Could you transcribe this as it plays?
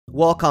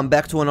Welcome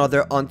back to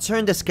another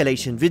Unturned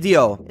Escalation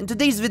video. In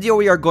today's video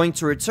we are going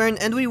to return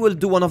and we will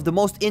do one of the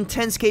most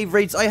intense cave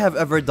raids I have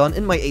ever done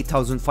in my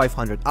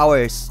 8,500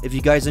 hours. If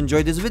you guys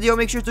enjoyed this video,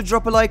 make sure to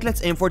drop a like.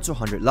 Let's aim for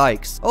 200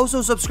 likes.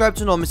 Also subscribe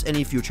to not miss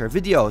any future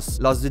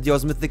videos. Last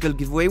video's mythical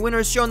giveaway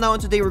winner is shown now,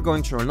 and today we're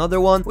going to another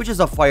one, which is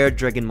a fire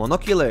dragon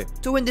monocular.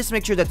 To win this,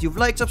 make sure that you've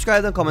liked,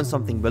 subscribed, and comment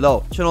something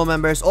below. Channel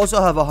members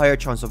also have a higher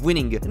chance of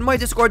winning. In my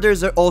Discord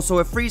there's also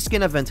a free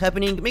skin event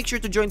happening. Make sure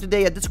to join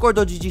today at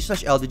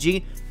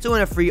discord.gg/LDG to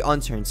win a free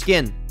Unturned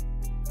skin.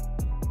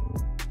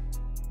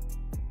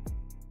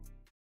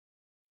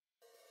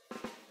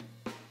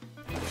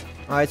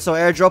 Alright, so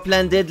airdrop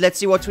landed. Let's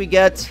see what we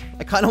get.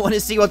 I kind of want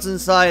to see what's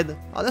inside.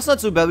 Oh, that's not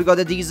too bad. We got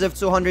a DZIF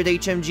 200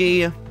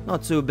 HMG.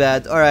 Not too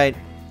bad. Alright.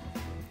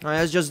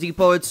 Alright, let's just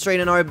depot it straight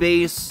in our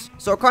base.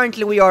 So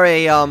currently we are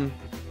a,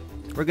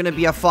 we're gonna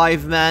be a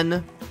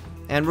 5-man.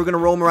 And we're gonna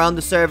roam around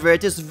the server.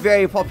 It is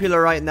very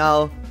popular right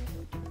now.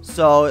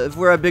 So, if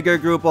we're a bigger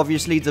group,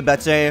 obviously, the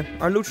better.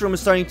 Our loot room is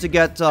starting to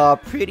get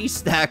pretty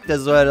stacked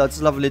as well.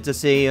 That's lovely to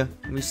see.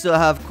 We still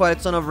have quite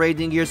a ton of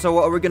raiding gear, so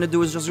what we're gonna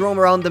do is just roam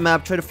around the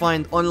map, try to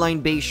find online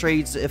base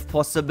raids if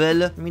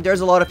possible. I mean,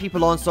 there's a lot of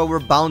people on, so we're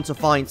bound to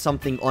find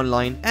something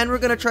online. And we're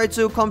gonna try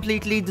to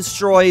completely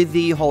destroy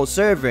the whole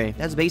server.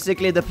 That's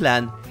basically the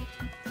plan.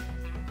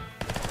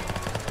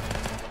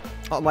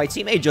 Oh, my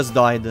teammate just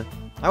died.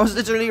 I was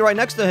literally right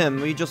next to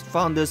him. We just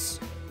found this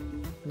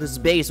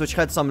base which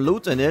had some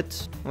loot in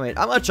it. Wait,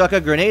 I'm gonna chuck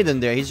a grenade in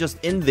there. He's just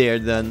in there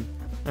then.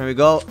 There we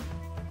go.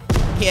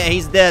 Yeah,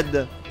 he's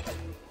dead.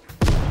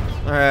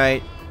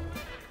 Alright.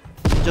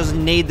 Just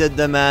naded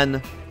the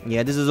man.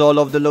 Yeah, this is all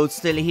of the loot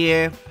still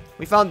here.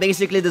 We found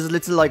basically this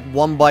little like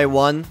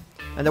 1x1.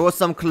 And there was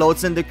some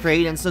clothes in the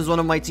crate. And since one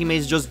of my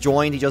teammates just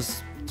joined, he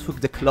just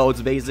took the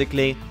clothes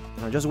basically.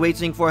 I'm just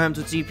waiting for him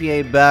to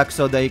TPA back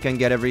so that he can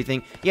get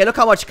everything. Yeah, look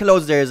how much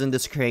clothes there is in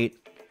this crate.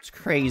 It's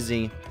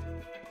crazy.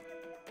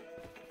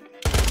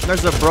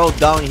 There's a bro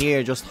down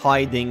here just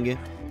hiding.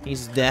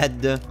 He's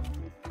dead.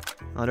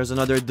 Oh, there's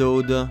another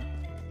dude.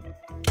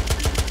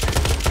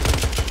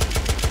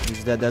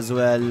 He's dead as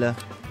well.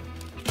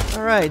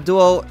 Alright,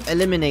 duo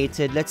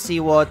eliminated. Let's see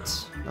what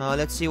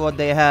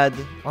they had.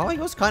 Oh, he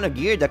was kind of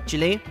geared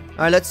actually.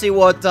 Alright, let's see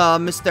what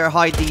Mr.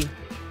 Heidi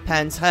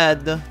Pants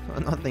had. Oh,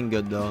 nothing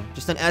good though.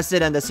 Just an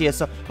acid and a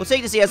CSO. We'll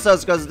take the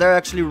CSOs because they're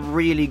actually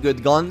really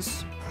good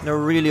guns. They're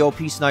really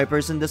OP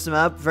snipers in this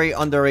map. Very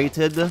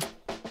underrated.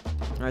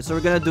 Alright, so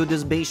we're gonna do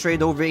this base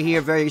raid over here.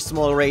 Very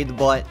small raid,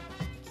 but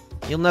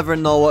you'll never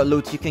know what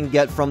loot you can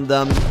get from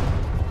them.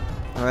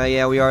 Alright,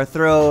 yeah, we are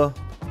through.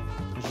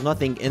 There's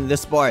nothing in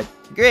this part.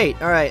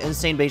 Great. Alright,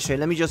 insane base raid.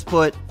 Let me just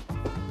put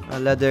a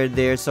leather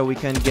there so we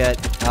can get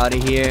out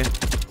of here.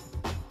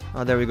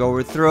 Oh, there we go.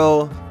 We're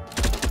through.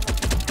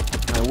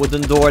 Alright,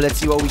 wooden door. Let's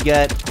see what we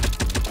get.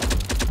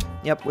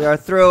 Yep, we are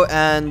through.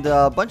 And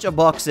a bunch of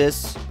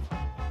boxes.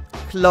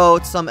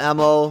 Clothes, some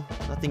ammo.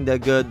 Nothing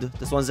that good.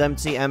 This one's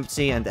empty,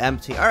 empty, and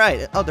empty.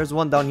 Alright. Oh, there's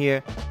one down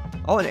here.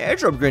 Oh, an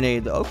airdrop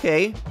grenade.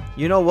 Okay.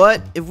 You know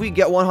what? If we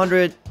get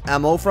 100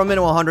 ammo from it,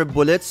 100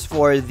 bullets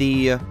for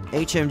the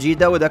HMG,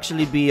 that would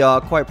actually be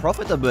quite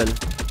profitable.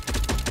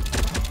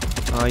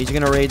 He's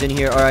gonna raid in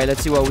here. Alright,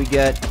 let's see what we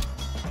get.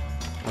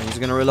 He's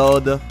gonna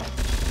reload.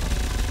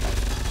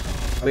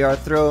 We are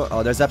through.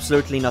 Oh, there's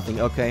absolutely nothing.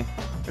 Okay.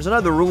 There's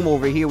another room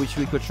over here which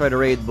we could try to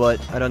raid, but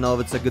I don't know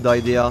if it's a good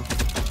idea.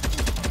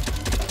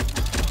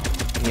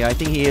 Yeah, I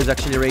think he is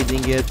actually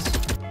raiding it.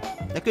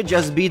 That could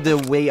just be the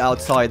way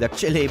outside,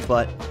 actually,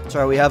 but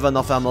sorry, we have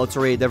enough ammo to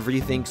raid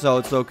everything, so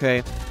it's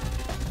okay.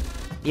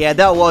 Yeah,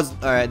 that was...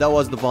 Alright, that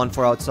was the bond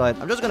for outside.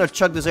 I'm just gonna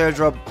chuck this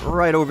airdrop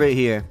right over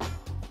here.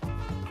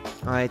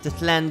 Alright,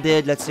 it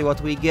landed. Let's see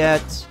what we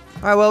get.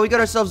 Alright, well, we got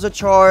ourselves a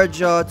charge.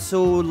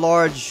 2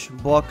 large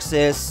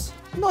boxes.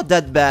 Not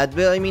that bad,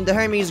 but I mean, the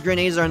Hermes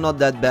grenades are not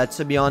that bad,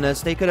 to be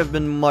honest. They could have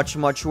been much,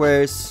 much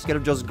worse. Could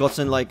have just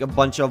gotten like a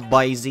bunch of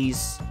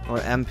Bizes or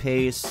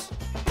MPs.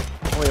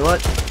 Wait,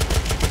 what?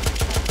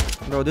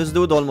 Bro, this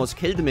dude almost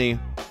killed me.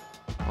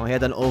 Oh, he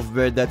had an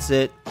off-bird, that's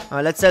it.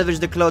 Alright, let's salvage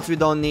the clothes we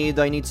don't need.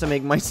 I need to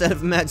make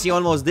myself mad. He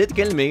almost did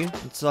kill me.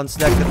 Let's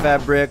unstack the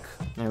fabric.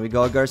 There we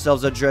go, got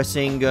ourselves a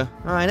dressing.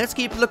 Alright, let's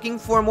keep looking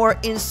for more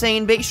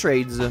insane base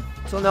raids.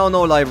 So now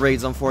no live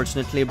raids,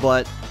 unfortunately,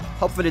 but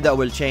hopefully that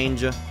will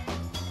change.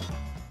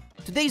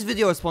 Today's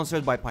video is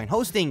sponsored by Pine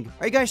Hosting.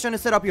 Are you guys trying to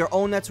set up your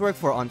own network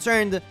for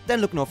Unturned?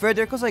 Then look no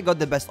further because I got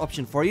the best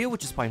option for you,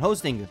 which is Pine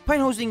Hosting.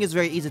 Pine Hosting is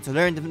very easy to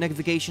learn, the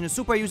navigation is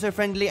super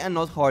user-friendly and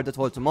not hard at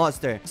all to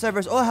master.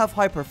 Servers all have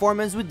high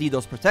performance with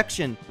DDoS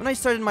protection. When I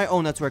started my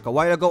own network a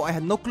while ago, I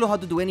had no clue how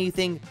to do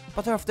anything,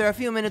 but after a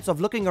few minutes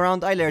of looking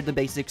around, I learned the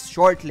basics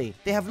shortly.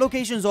 They have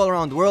locations all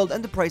around the world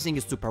and the pricing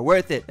is super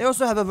worth it. They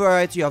also have a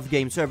variety of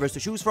game servers to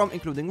choose from,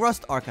 including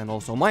Rust, Ark, and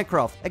also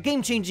Minecraft. A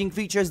game-changing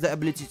feature is the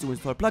ability to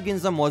install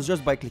plugins and mods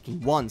just by clicking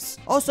once.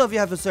 Also, if you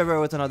have a server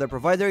with another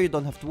provider, you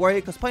don't have to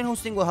worry because Pine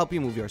Hosting will help you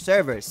move your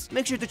servers.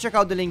 Make sure to check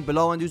out the link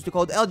below and use the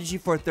code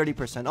LDG for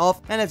 30% off,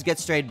 and let's get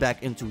straight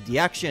back into the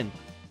action.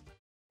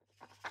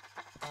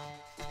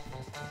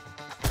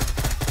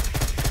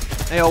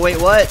 Hey, oh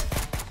wait, what?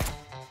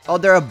 Oh,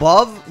 they're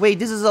above? Wait,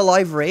 this is a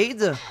live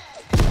raid?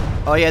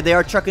 Oh yeah, they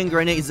are chucking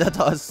grenades at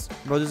us.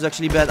 Bro, this is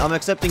actually bad. I'm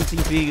accepting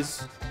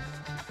TPs.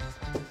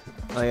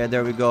 Oh yeah,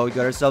 there we go. We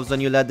got ourselves a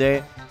new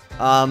ladder.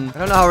 I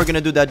don't know how we're gonna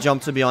do that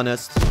jump, to be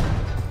honest.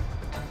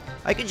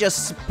 I could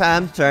just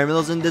spam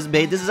terminals in this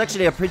base. This is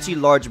actually a pretty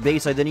large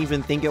base. I didn't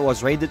even think it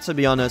was raided, to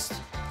be honest.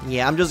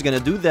 Yeah, I'm just gonna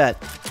do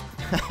that.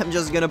 I'm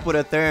just gonna put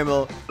a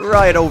thermal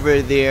right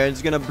over there.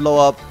 It's gonna blow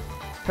up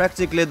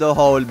practically the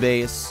whole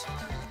base.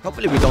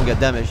 Hopefully we don't get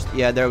damaged.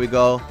 Yeah, there we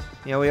go.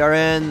 Yeah, we are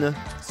in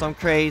some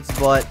crates,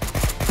 but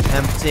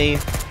empty.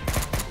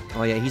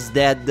 Oh yeah, he's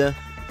dead.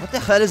 What the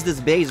hell is this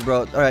base,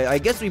 bro? Alright, I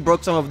guess we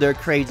broke some of their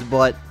crates,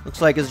 but looks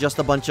like it's just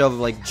a bunch of,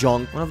 like,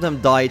 junk. One of them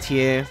died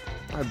here.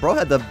 Alright, bro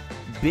had a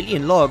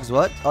billion logs.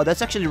 What? Oh,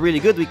 that's actually really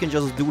good. We can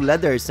just do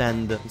ladders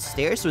and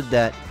stairs with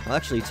that. I'll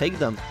actually take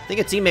them. I think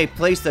a teammate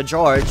placed a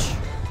charge.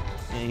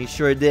 Yeah, he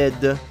sure did.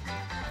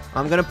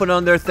 I'm gonna put it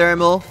on their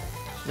thermal.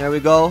 There we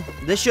go.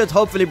 This should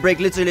hopefully break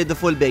literally the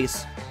full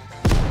base.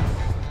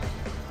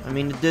 I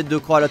mean, it did do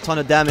quite a ton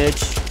of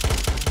damage.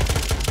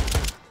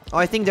 Oh,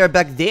 I think they're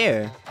back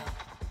there.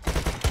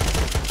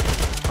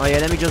 Oh yeah,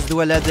 let me just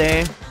do a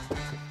ladder.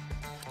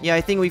 Yeah,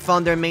 I think we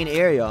found their main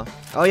area.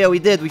 Oh yeah, we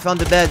did. We found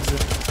the beds.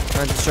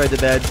 Trying to destroy the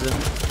beds.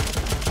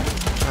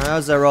 That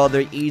was a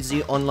rather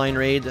easy online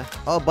raid.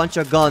 Oh, a bunch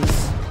of guns.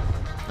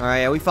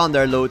 Alright, yeah, we found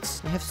our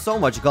loot. We have so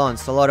much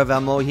guns. A lot of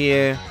ammo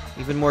here.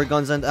 Even more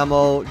guns and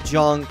ammo.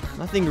 Junk.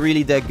 Nothing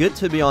really that good,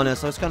 to be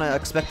honest. I was kind of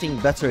expecting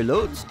better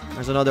loot.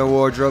 There's another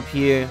wardrobe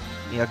here.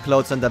 Yeah,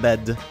 clothes and a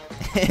bed.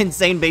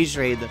 Insane base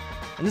raid.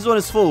 And this one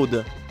is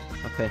food.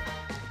 Okay.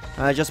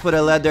 I just put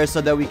a ladder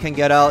so that we can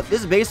get out.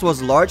 This base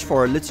was large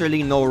for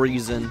literally no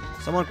reason.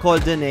 Someone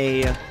called in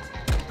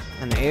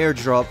an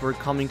airdrop. We're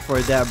coming for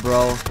that,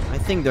 bro. I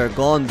think they're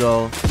gone,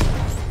 though.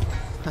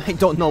 I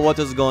don't know what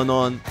is going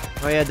on.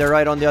 Oh yeah, they're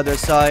right on the other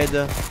side.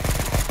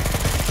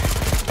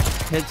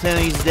 Hit him,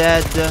 he's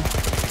dead.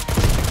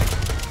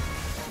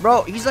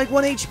 Bro, he's like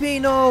 1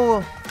 HP,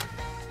 no!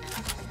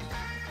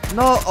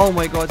 No, oh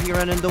my god, he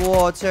ran in the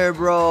water,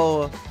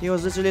 bro. He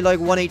was literally like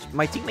 1 HP.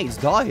 My teammates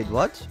died,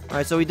 what?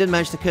 Alright, so we did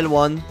manage to kill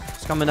one.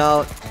 He's coming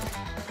out.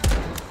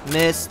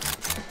 Missed.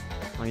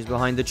 Oh, he's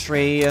behind the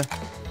tree.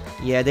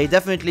 Yeah, they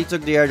definitely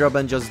took the airdrop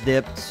and just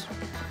dipped.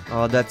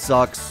 Oh, that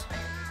sucks.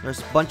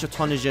 There's a bunch of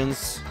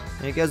Tunisians.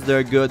 I guess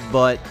they're good,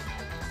 but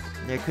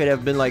there could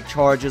have been like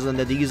charges and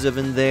adhesive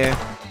in there.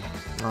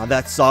 Oh,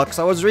 that sucks.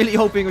 I was really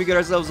hoping we get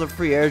ourselves a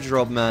free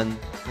airdrop, man.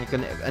 Like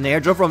an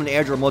airdrop from an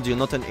airdrop module,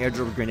 not an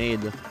airdrop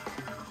grenade.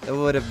 That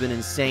would have been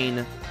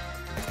insane.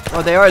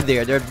 Oh, they are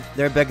there.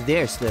 They're back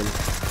there still.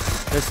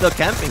 They're still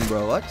camping,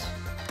 bro. What?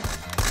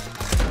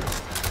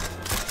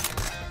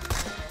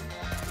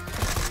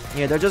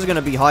 Yeah, they're just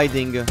gonna be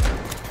hiding.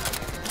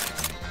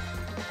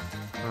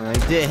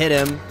 Alright, did hit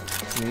him.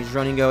 He's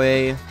running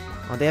away.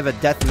 Oh, they have a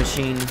death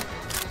machine.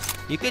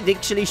 You could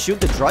actually shoot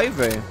the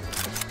driver.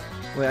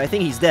 Wait, I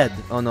think he's dead.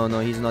 Oh, no,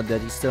 he's not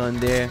dead. He's still in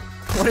there.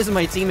 What is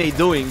my teammate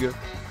doing? Yeah,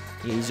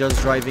 he's just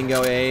driving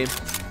away.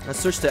 Let's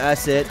switch to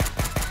acid.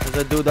 There's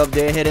a dude up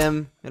there. Hit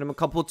him. Hit him a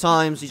couple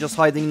times. He's just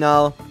hiding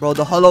now. Bro,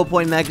 the hollow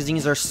point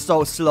magazines are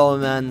so slow,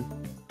 man.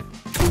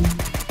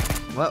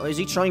 What? Is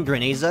he throwing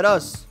grenades at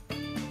us?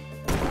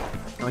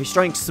 Oh, he's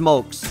throwing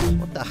smokes.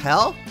 What the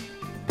hell?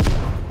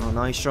 Oh,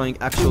 now he's throwing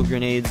actual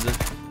grenades.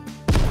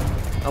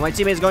 Oh, my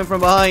teammate's going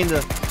from behind.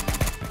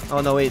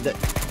 Oh, no, wait.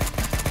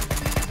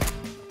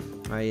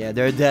 Oh, yeah,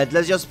 they're dead.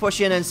 Let's just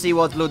push in and see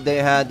what loot they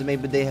had.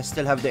 Maybe they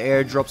still have the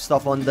airdrop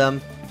stuff on them.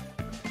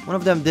 One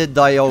of them did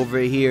die over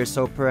here,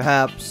 so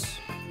perhaps...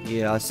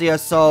 Yeah,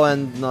 CSO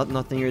and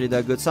nothing really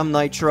that good. Some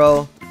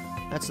nitro.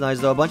 That's nice,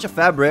 though. A bunch of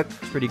fabric.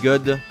 It's pretty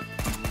good.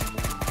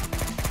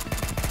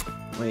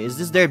 Wait, is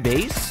this their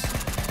base?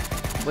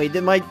 Wait,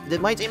 did my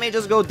teammate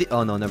just go...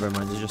 Oh, no, never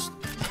mind. It's just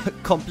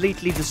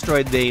completely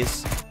destroyed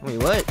base.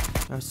 Wait, what?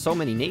 There's so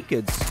many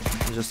nakeds.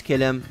 Let's just kill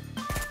him.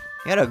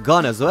 He had a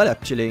gun as well,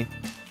 actually.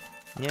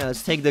 Yeah,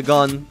 let's take the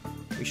gun.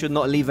 We should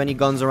not leave any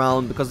guns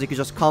around because they could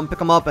just come pick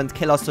them up and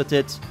kill us with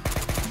it.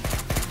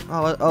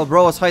 Oh,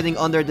 bro was hiding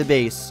under the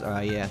base.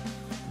 Alright, yeah.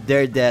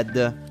 They're dead.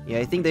 Yeah,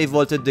 I think they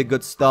vaulted the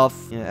good stuff.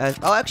 Yeah.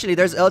 Oh, actually,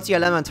 there's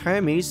LTLM and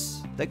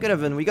Hermes. That could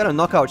have been... We got a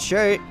knockout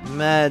shirt.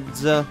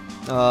 Meds.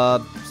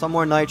 Some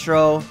more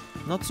nitro.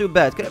 Not too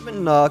bad. Could have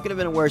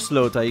been worse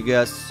loot, I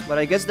guess. But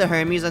I guess the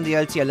Hermes and the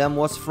LTLM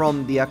was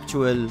from the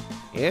actual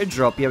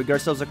airdrop. Yeah, we got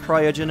ourselves a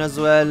cryogen as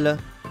well.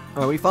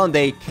 Oh, we found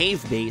a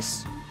cave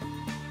base.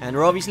 And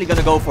we're obviously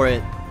gonna go for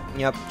it.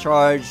 Yep,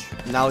 charge.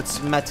 Now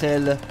it's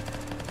metal.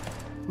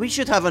 We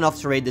should have enough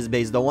to raid this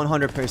base though,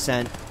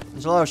 100%.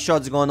 There's a lot of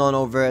shots going on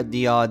over at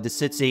the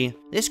city.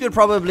 This could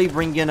probably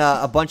bring in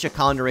a bunch of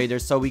counter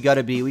raiders, so we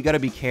gotta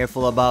be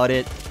careful about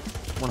it.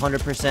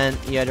 100%.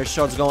 Yeah, there's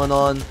shots going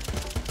on.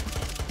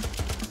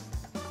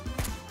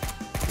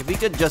 If we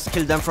could just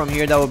kill them from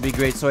here, that would be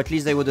great. So at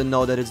least they wouldn't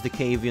know that it's the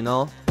cave, you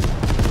know?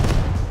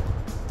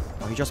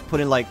 Oh, he just put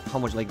in like, how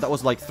much? Like, that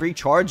was like 3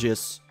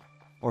 charges.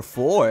 Or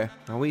 4.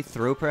 Are we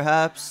through,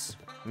 perhaps?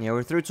 Yeah,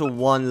 we're through to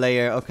 1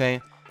 layer.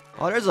 Okay.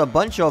 Oh, there's a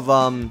bunch of,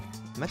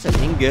 Metal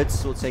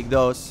ingots. We'll take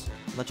those.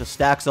 A bunch of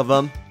stacks of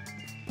them.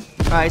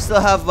 Alright,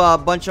 still have a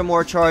bunch of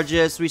more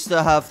charges. We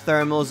still have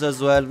thermals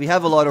as well. We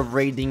have a lot of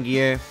raiding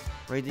gear.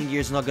 Raiding gear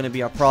is not going to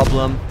be a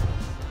problem.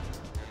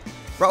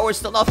 Bro, we're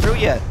still not through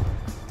yet.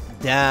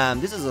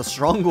 Damn, this is a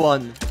strong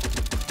one.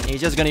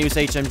 He's just going to use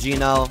HMG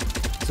now.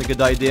 It's a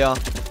good idea.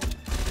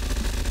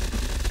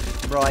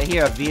 Bro, I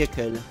hear a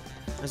vehicle.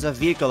 There's a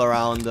vehicle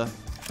around.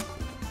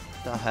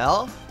 The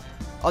hell?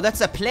 Oh,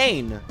 that's a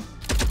plane.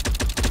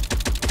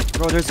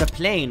 Bro, there's a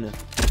plane.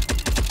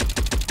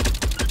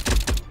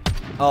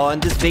 Oh,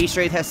 and this base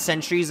raid has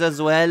sentries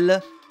as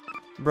well.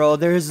 Bro,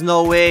 there's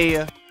no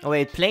way. Oh,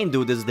 wait, plane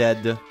dude is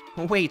dead.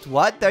 Wait,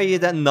 what? Are you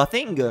that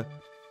nothing? Alright,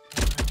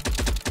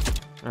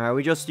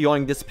 we just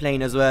yoink this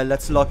plane as well.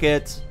 Let's lock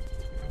it.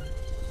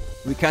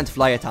 We can't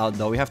fly it out,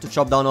 though. We have to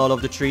chop down all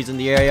of the trees in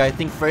the area. I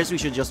think first we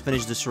should just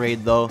finish this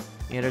raid, though.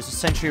 Yeah, there's a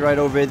sentry right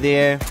over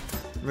there.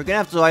 We're gonna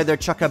have to either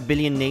chuck a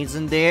billion nades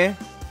in there.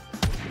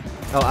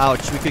 Oh,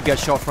 ouch. We could get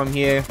shot from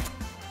here.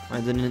 I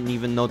didn't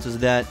even notice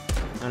that.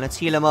 And let's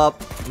heal him up.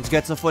 Let's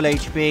get to full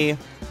HP.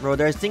 Bro,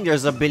 I think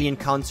there's a billion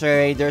counter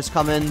raiders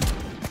coming.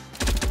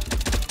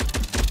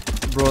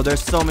 Bro,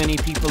 there's so many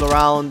people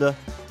around.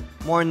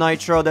 More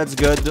nitro, that's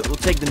good. We'll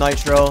take the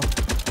nitro.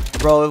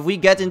 Bro, if we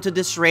get into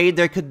this raid,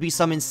 there could be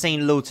some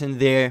insane loot in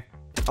there.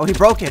 Oh, he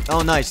broke it.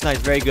 Oh, nice, nice.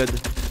 Very good.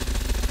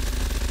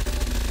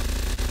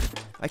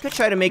 I could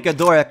try to make a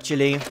door,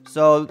 actually.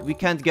 So, we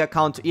can't get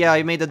counter. Yeah,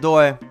 I made a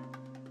door.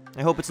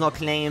 I hope it's not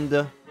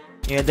claimed.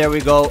 Yeah, there we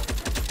go.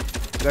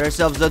 Got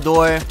ourselves the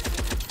door.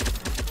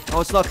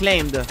 Oh, it's not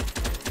claimed. Alright,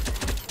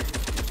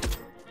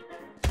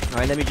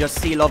 let me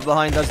just seal off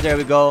behind us. There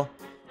we go.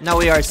 Now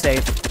we are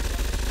safe.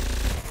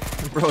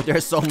 Bro,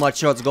 there's so much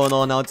shots going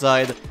on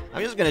outside.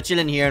 I'm just gonna chill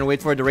in here and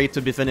wait for the raid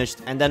to be finished.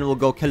 And then we'll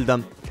go kill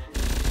them.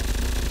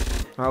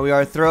 Alright, we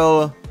are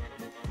through.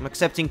 I'm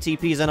accepting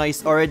TPs and I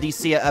already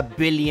see a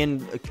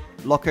billion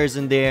lockers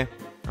in there.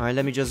 Alright,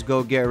 let me just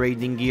go get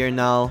raiding gear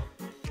now.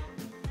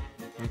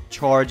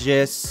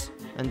 Charges.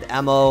 And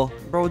ammo.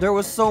 Bro, there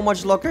was so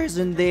much lockers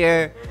in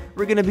there.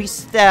 We're gonna be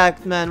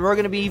stacked, man. We're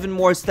gonna be even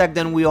more stacked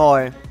than we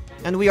are.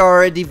 And we are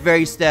already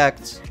very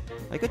stacked.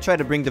 I could try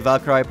to bring the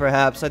Valkyrie,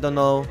 perhaps. I don't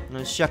know.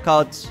 Let's check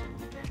out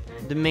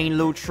the main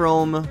loot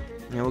room.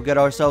 Yeah, we'll get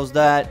ourselves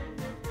that.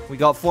 We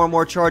got 4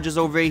 more charges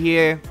over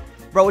here.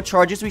 Bro, with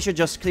charges, we should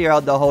just clear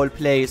out the whole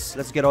place.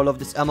 Let's get all of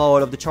this ammo,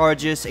 all of the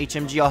charges.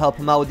 HMG, I'll help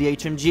him out with the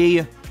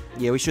HMG.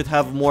 Yeah, we should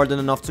have more than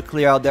enough to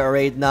clear out that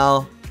raid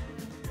now.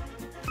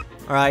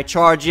 Alright,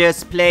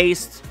 charges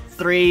placed.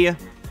 3.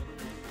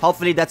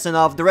 Hopefully that's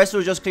enough. The rest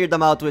will just clear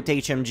them out with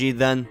HMG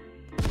then.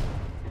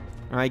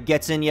 Alright,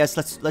 gets in. Yes,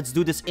 let's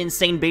do this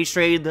insane base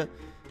raid.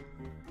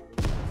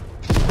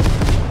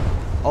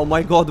 Oh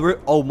my god,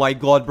 oh my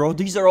god, bro.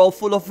 These are all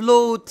full of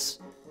loot.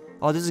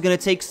 Oh, this is gonna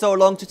take so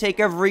long to take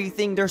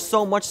everything. There's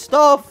so much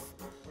stuff.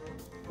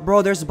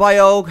 Bro, there's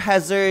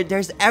biohazard.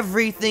 There's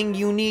everything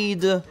you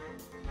need.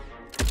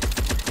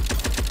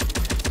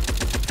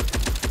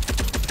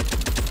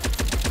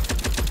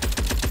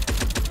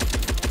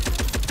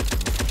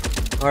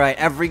 Alright,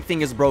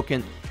 everything is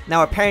broken.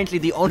 Now, apparently,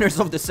 the owners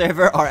of the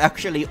server are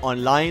actually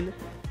online.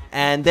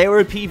 And they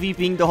were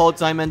PvPing the whole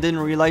time and didn't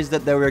realize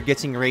that they were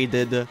getting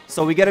raided.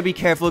 So we gotta be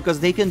careful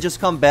because they can just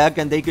come back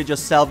and they could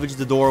just salvage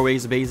the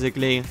doorways,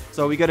 basically.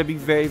 So we gotta be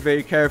very,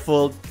 very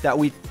careful that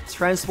we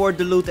transport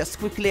the loot as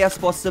quickly as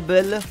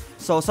possible.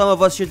 So some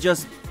of us should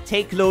just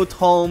take loot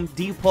home,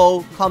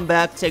 depot, come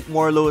back, take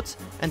more loot.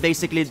 And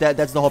basically,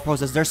 that's the whole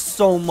process. There's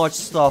so much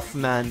stuff,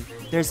 man.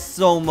 There's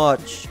so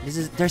much.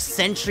 There's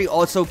sentry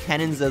also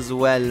cannons as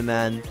well,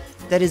 man.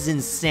 That is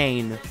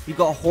insane. We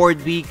got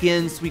horde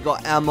beacons. We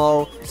got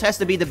ammo. This has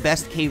to be the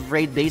best cave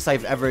raid base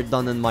I've ever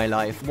done in my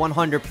life.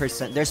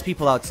 100%. There's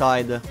people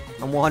outside.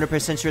 I'm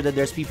 100% sure that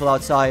there's people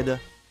outside.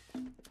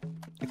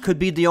 It could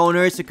be the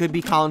owners. It could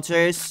be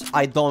counters.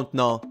 I don't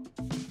know.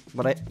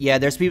 But yeah,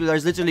 there's people.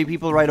 There's literally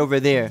people right over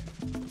there.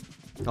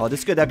 Oh,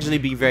 this could actually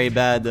be very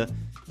bad.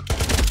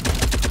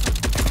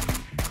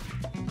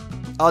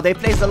 Oh, they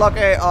placed the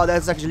locker. Oh,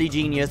 that's actually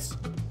genius.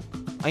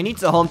 I need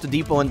to home to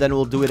depot and then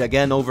we'll do it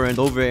again over and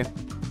over.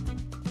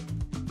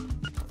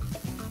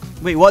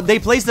 Wait, what? They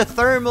placed the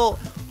thermal.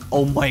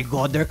 Oh my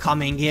god, they're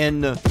coming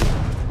in.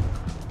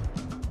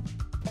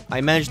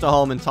 I managed to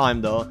home in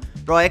time though.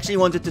 Bro, I actually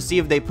wanted to see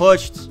if they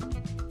pushed.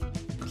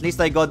 At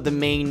least I got the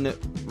main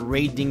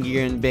raiding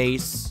gear in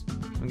base.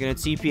 I'm gonna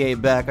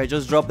TPA back. I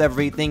just dropped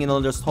everything and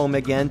I'll just home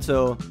again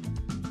to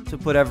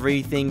put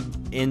everything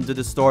into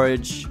the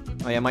storage.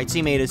 Oh yeah, my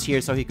teammate is here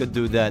so he could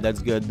do that.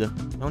 That's good.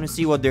 I want to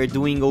see what they're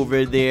doing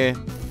over there.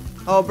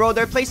 Oh, bro,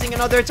 they're placing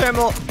another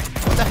thermal.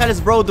 What the hell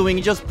is bro doing?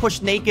 He just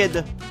pushed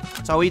naked.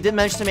 So we did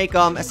manage to make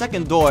a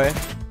second door.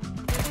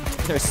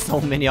 There's so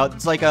many out.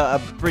 It's like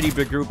a pretty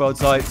big group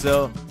outside,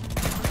 so.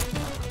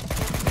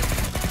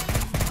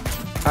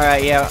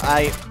 Alright, yeah,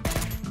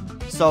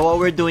 So what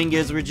we're doing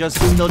is we're just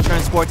still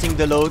transporting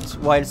the loot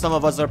while some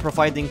of us are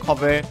providing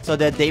cover so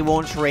that they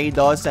won't raid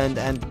us and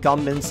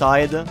come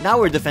inside. Now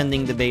we're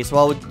defending the base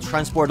while we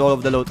transport all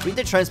of the loot. We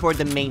did transport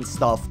the main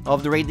stuff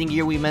of the raiding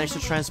gear. We managed to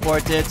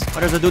transport it. Oh,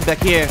 there's a dude back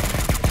here.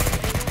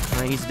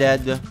 He's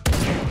dead.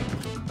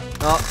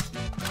 Oh.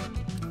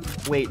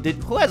 Wait,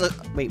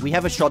 wait, we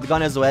have a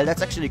shotgun as well.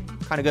 That's actually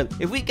kind of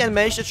good. If we can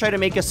manage to try to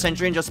make a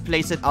sentry and just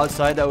place it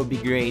outside, that would be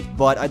great.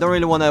 But I don't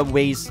really want to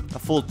waste a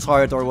full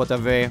turret or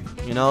whatever,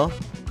 you know?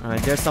 Alright,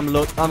 there's some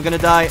loot. I'm gonna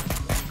die.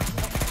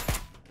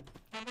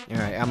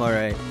 Alright, I'm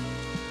alright.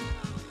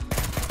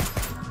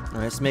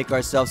 Alright, let's make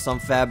ourselves some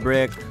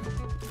fabric.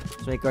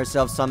 Let's make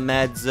ourselves some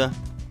meds.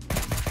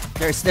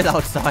 They're still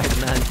outside,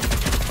 man.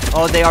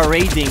 Oh, they are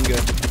raiding.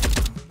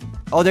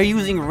 Oh, they're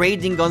using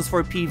raiding guns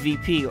for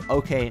PvP.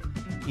 Okay.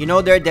 You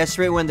know they're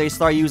desperate when they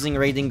start using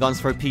raiding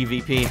guns for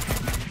PvP.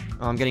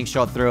 Oh, I'm getting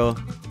shot through.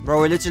 Bro,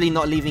 we're literally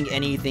not leaving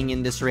anything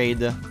in this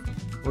raid.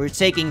 We're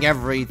taking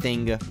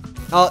everything.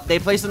 Oh, they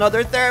placed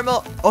another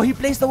thermal. Oh, he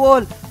placed the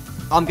wall.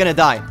 I'm gonna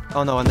die.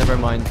 Oh, no, never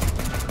mind.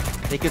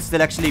 They could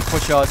still actually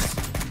push us.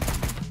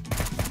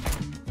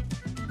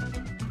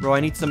 Bro,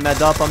 I need some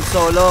med up. I'm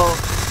so low.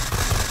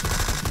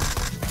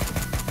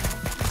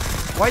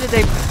 Why did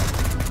they...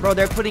 Bro,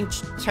 they're putting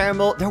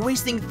thermal... They're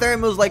wasting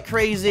thermals like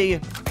crazy.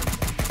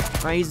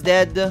 Alright, he's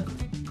dead.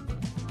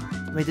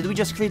 Wait, did we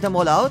just clear them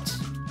all out?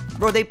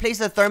 Bro, they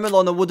placed a thermal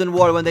on a wooden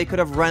wall when they could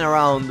have run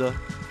around.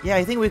 Yeah,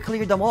 I think we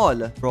cleared them all.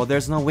 Bro,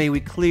 there's no way we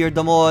cleared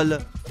them all.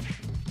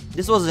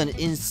 This was an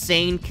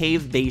insane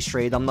cave base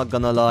raid, I'm not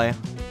gonna lie.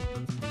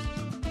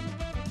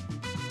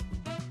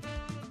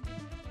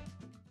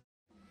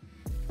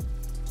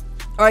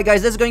 Alright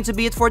guys, that's going to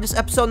be it for this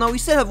episode. Now we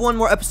still have one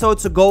more episode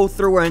to go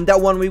through, and that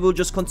one we will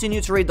just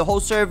continue to raid the whole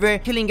server,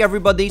 killing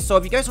everybody. So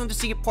if you guys want to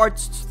see part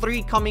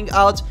 3 coming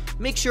out,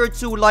 make sure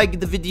to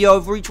like the video.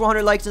 If we reach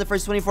 100 likes in the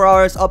first 24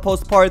 hours, I'll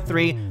post part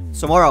 3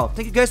 tomorrow.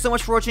 Thank you guys so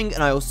much for watching,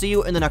 and I will see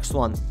you in the next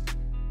one.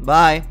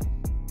 Bye.